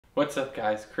What's up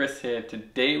guys, Chris here.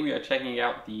 Today we are checking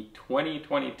out the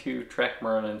 2022 Trek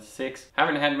Marlin 6.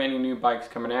 Haven't had many new bikes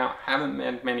coming out, haven't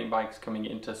had many bikes coming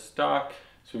into stock,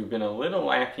 so we've been a little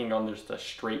lacking on just the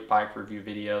straight bike review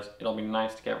videos. It'll be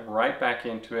nice to get right back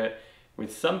into it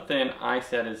with something I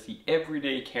said is the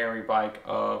everyday carry bike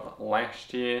of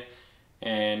last year.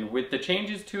 And with the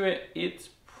changes to it, it's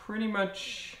pretty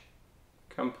much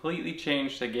completely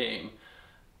changed the game.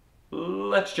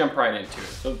 Let's jump right into it.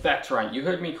 So that's right, you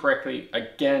heard me correctly.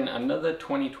 Again, another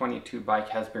 2022 bike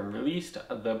has been released.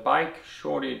 The bike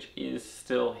shortage is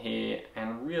still here,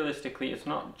 and realistically, it's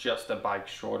not just a bike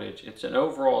shortage. It's an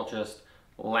overall just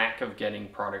lack of getting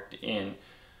product in.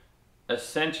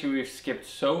 Essentially, we've skipped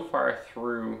so far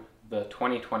through the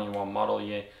 2021 model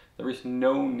year, there is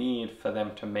no need for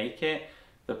them to make it.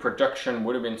 The production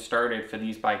would have been started for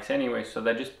these bikes anyway, so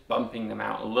they're just bumping them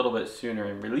out a little bit sooner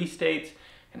in release dates,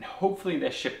 and hopefully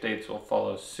their ship dates will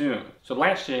follow soon. So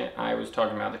last year I was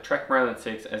talking about the Trek Marlin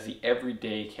 6 as the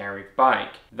everyday carry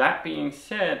bike. That being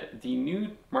said, the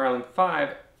new Marlin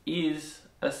 5 is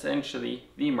essentially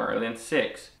the Marlin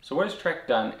 6. So what has Trek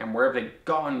done, and where have they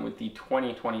gone with the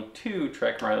 2022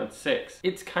 Trek Marlin 6?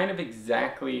 It's kind of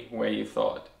exactly where you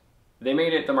thought. They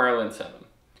made it the Marlin 7.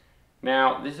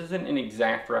 Now, this isn't an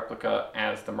exact replica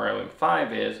as the Marlin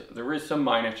 5 is. There is some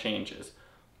minor changes,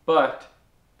 but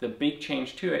the big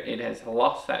change to it, it has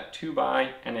lost that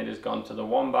 2x and it has gone to the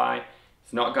 1x.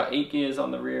 It's not got 8 gears on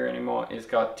the rear anymore, it's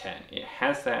got 10. It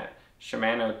has that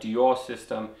Shimano Dior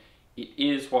system. It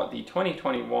is what the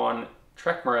 2021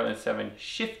 Trek Marlin 7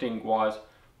 shifting was,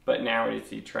 but now it is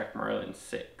the Trek Marlin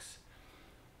 6.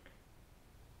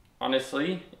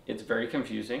 Honestly, it's very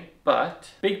confusing, but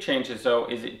big changes though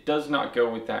is it does not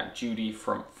go with that Judy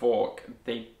front fork.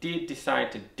 They did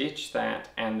decide to ditch that,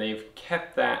 and they've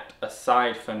kept that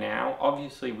aside for now.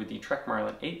 Obviously with the Trek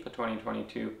Marlin 8 for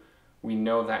 2022, we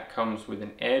know that comes with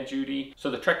an air Judy. So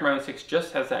the Trek Marlin 6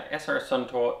 just has that SR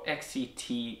Suntour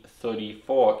XCT30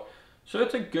 fork. So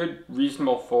it's a good,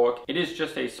 reasonable fork. It is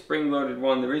just a spring-loaded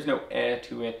one. There is no air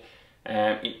to it.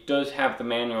 It does have the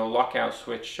manual lockout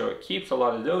switch, so it keeps a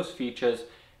lot of those features.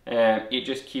 It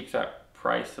just keeps that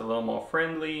price a little more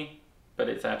friendly, but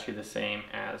it's actually the same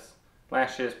as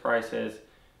last year's prices.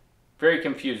 Very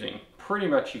confusing. Pretty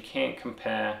much you can't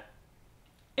compare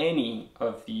any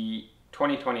of the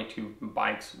 2022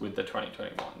 bikes with the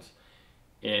 2021s.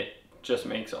 It just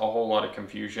makes a whole lot of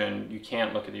confusion. You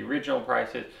can't look at the original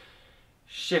prices.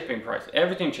 Shipping prices,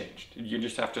 everything changed. You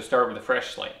just have to start with a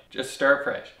fresh slate. Just start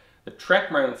fresh. The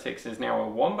Trek Marlin 6 is now a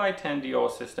 1x10 Dior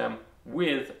system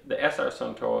with the SR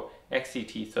Suntour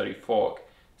XCT30 fork.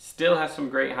 Still has some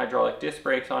great hydraulic disc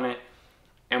brakes on it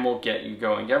and will get you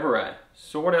going everywhere.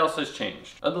 So what else has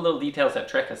changed? Other little details that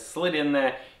Trek has slid in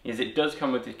there is it does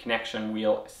come with the connection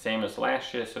wheel, same as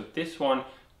last year. So this one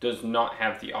does not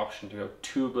have the option to go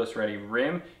tubeless ready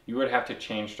rim. You would have to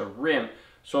change the rim.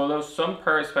 So although some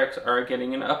power specs are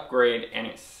getting an upgrade and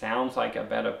it sounds like a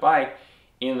better bike,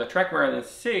 in the Trek Marlin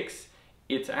 6,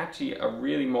 it's actually a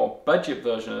really more budget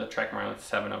version of the Trek Marlin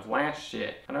 7 of last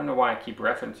year. I don't know why I keep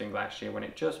referencing last year when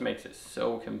it just makes it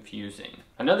so confusing.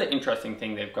 Another interesting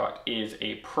thing they've got is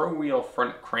a Pro Wheel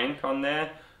front crank on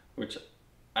there, which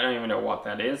I don't even know what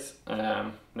that is.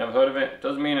 Never heard of it.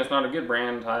 Doesn't mean it's not a good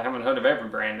brand. I haven't heard of every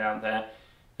brand out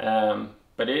there.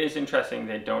 But it is interesting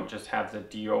they don't just have the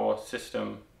Dior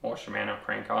system or Shimano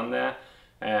crank on there.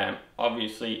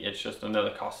 Obviously it's just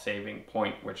another cost saving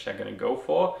point which they're going to go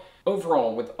for.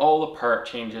 Overall, with all the part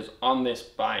changes on this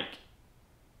bike,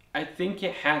 I think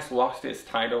it has lost its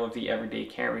title of the everyday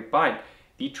carry bike.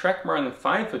 The Trek Marlin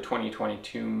 5 for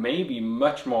 2022 may be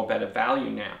much more better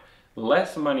value now.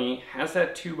 Less money, has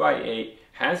that 2x8,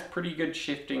 has pretty good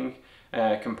shifting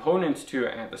components to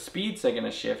it at the speeds they're going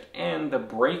to shift, and the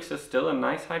brakes are still a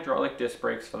nice hydraulic disc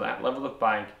brakes for that level of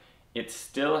bike. It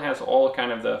still has all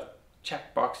kind of the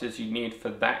check boxes you need for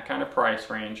that kind of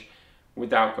price range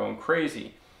without going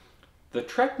crazy. The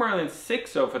Trek Marlin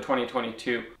 6 though for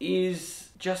 2022 is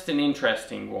just an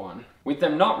interesting one. With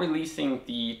them not releasing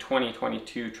the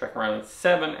 2022 Trek Marlin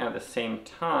 7 at the same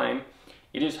time,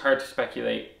 it is hard to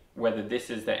speculate whether this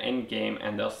is the end game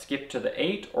and they'll skip to the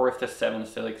 8 or if the 7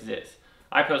 still exists.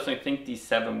 I personally think the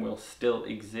 7 will still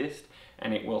exist,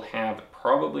 and it will have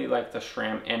probably like the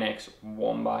SRAM NX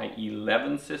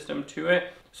 1x11 system to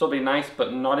it. So it'll be nice,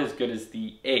 but not as good as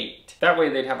the 8. That way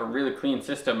they'd have a really clean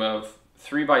system of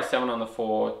 3x7 on the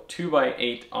 4,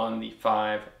 2x8 on the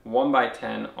 5,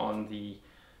 1x10 on the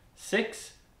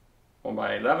 6,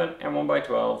 1x11, and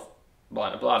 1x12, blah,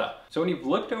 blah, blah. So when you've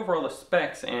looked over all the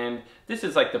specs, and this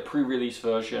is like the pre-release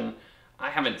version, I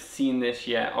haven't seen this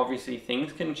yet. Obviously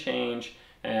things can change.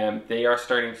 They are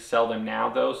starting to sell them now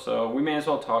though, so we may as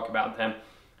well talk about them.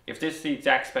 If this is the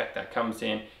exact spec that comes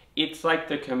in, it's like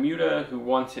the commuter who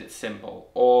wants it simple,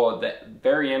 or the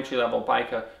very entry-level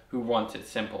biker who wants it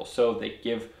simple. So they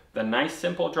give the nice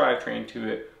simple drivetrain to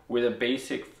it with a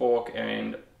basic fork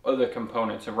and other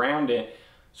components around it.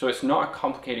 So it's not a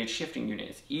complicated shifting unit.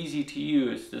 It's easy to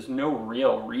use. There's no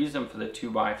real reason for the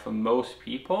 2x for most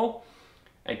people.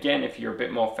 Again, if you're a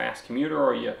bit more fast commuter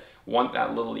or you want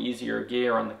that little easier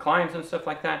gear on the climbs and stuff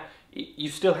like that, you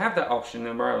still have that option in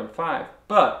the Marlin 5.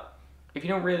 But if you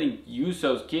don't really use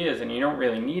those gears and you don't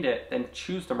really need it, then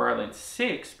choose the Marlin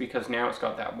 6, because now it's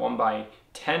got that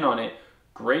 1x10 on it.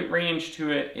 Great range to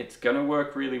it. It's going to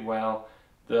work really well.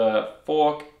 The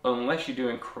fork, unless you're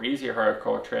doing crazy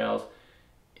hardcore trails,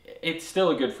 it's still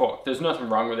a good fork. There's nothing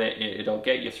wrong with it. It'll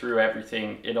get you through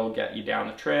everything. It'll get you down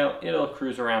the trail. It'll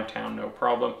cruise around town, no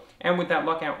problem. And with that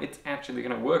lockout, it's actually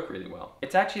going to work really well.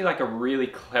 It's actually like a really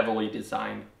cleverly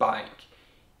designed bike.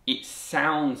 It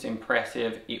sounds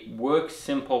impressive. It works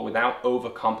simple without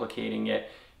overcomplicating it.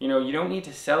 You know, you don't need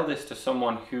to sell this to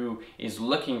someone who is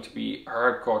looking to be a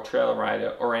hardcore trail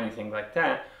rider or anything like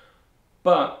that.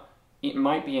 But it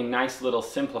might be a nice little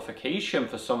simplification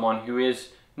for someone who is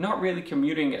not really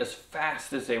commuting as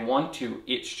fast as they want to.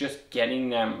 It's just getting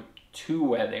them to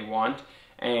where they want,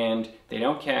 and they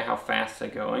don't care how fast they're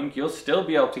going. You'll still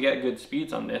be able to get good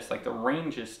speeds on this. Like, the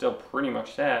range is still pretty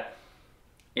much there.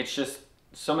 It's just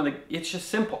it's just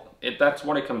simple. That's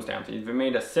what it comes down to. You've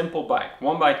made a simple bike,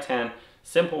 1x10,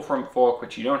 simple front fork,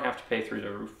 which you don't have to pay through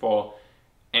the roof for,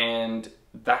 and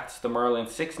that's the Marlin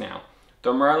 6 now.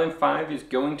 The Marlin 5 is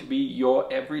going to be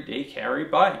your everyday carry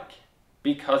bike,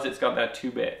 because it's got that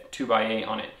 2x8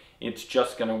 on it. It's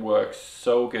just going to work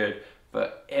so good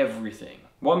for everything.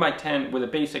 1x10 with a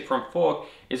basic front fork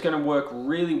is going to work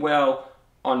really well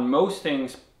on most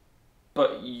things,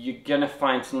 but you're going to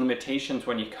find some limitations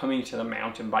when you're coming to the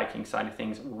mountain biking side of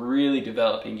things, really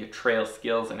developing your trail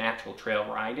skills and actual trail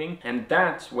riding. And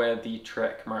that's where the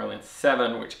Trek Marlin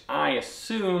 7, which I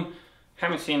assume,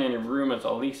 haven't seen any rumors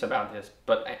or leaks about this,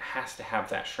 but it has to have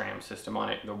that SRAM system on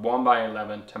it, the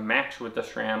 1x11, to match with the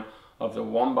SRAM of the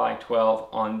 1x12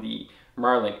 on the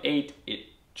Marlin 8. It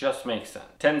just makes sense.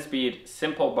 10-speed,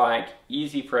 simple bike,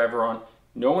 easy for everyone.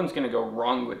 No one's going to go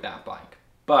wrong with that bike,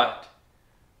 but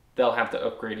they'll have the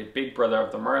upgraded big brother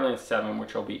of the Marlin 7,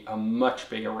 which will be a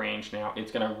much bigger range now.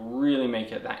 It's going to really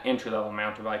make it that entry-level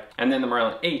mountain bike. And then the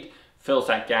Marlin 8 fills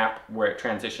that gap where it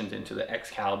transitions into the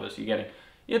Excalibur. So you're getting,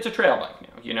 it's a trail bike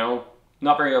now, you know,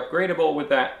 not very upgradable with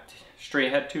that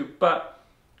straight head tube, but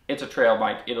it's a trail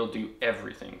bike. It'll do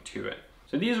everything to it.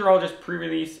 So these are all just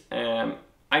pre-release.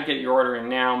 I get your order in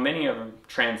now. Many of them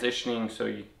transitioning,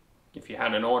 so if you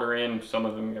had an order in, some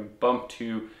of them can bump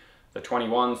to the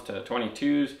 21s to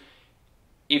 22s.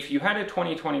 If you had a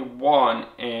 2021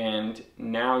 and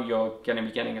now you're going to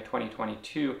be getting a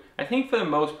 2022, I think for the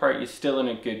most part you're still in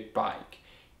a good bike.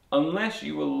 Unless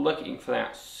you were looking for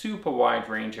that super wide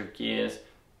range of gears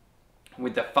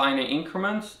with the finer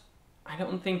increments, I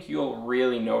don't think you'll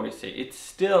really notice it. It's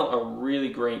still a really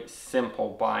great,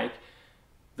 simple bike.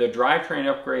 The drivetrain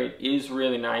upgrade is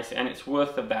really nice, and it's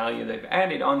worth the value they've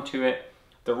added onto it.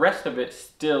 The rest of it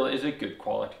still is a good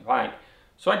quality bike.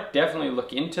 So I definitely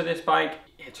look into this bike.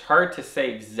 It's hard to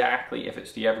say exactly if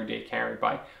it's the everyday carry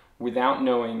bike without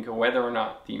knowing whether or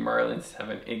not the Marlin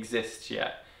 7 exists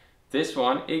yet. This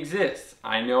one exists.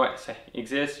 I know it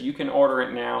exists. You can order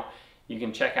it now. You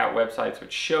can check out websites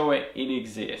which show it. It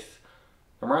exists.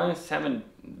 The Marlin 7,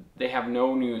 they have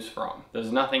no news from.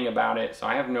 There's nothing about it, so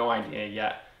I have no idea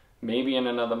yet. Maybe in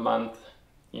another month,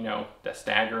 you know, they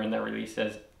stagger in their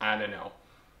releases. I don't know.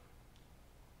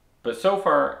 But so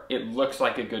far, it looks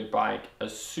like a good bike.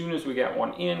 As soon as we get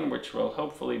one in, which will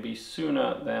hopefully be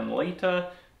sooner than later,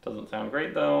 doesn't sound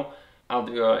great though, I'll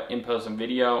do an in-person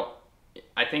video.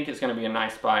 I think it's going to be a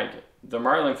nice bike. The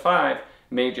Marlin 5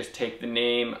 may just take the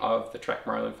name of the Trek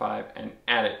Marlin 5 and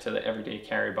add it to the everyday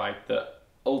carry bike, the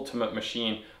ultimate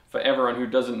machine for everyone who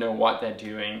doesn't know what they're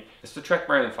doing. It's the Trek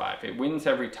Marlin 5. It wins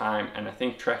every time, and I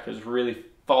think Trek is really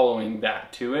following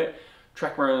that to it.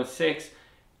 Trek Marlin 6,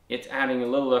 it's adding a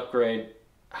little upgrade.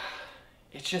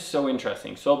 It's just so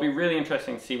interesting. So it'll be really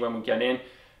interesting to see when we get in,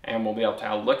 and we'll be able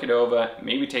to look it over,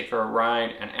 maybe take for a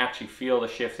ride and actually feel the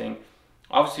shifting.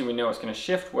 Obviously we know it's going to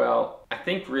shift well. I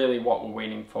think really what we're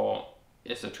waiting for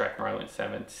is the Trek Marlin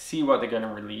 7, to see what they're going to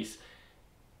release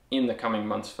in the coming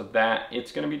months for that.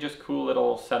 It's going to be just a cool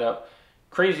little setup.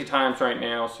 Crazy times right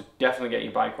now, so definitely get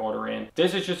your bike order in.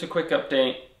 This is just a quick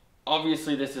update.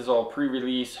 Obviously this is all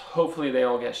pre-release. Hopefully they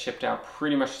all get shipped out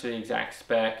pretty much to the exact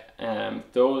spec.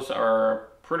 Those are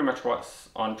pretty much what's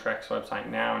on Trek's website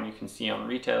now, and you can see on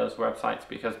retailers' websites,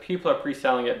 because people are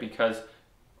pre-selling it because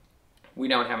we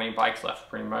don't have any bikes left,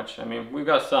 pretty much. I mean, we've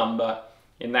got some, but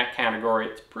in that category,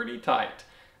 it's pretty tight.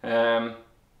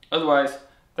 Otherwise,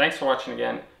 thanks for watching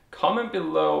again. Comment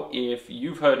below if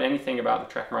you've heard anything about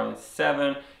the Trek Marlin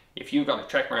 7, if you've got a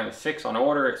Trek Marlin 6 on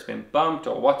order, it's been bumped,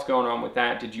 or what's going on with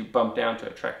that. Did you bump down to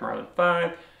a Trek Marlin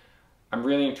 5? I'm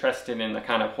really interested in the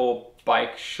kind of whole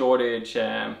bike shortage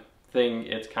thing.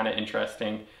 It's kind of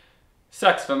interesting.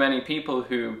 Sucks for many people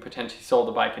who potentially sold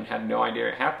the bike and had no idea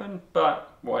it happened,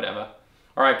 but whatever.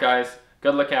 Alright guys,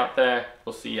 good luck out there.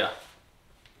 We'll see ya.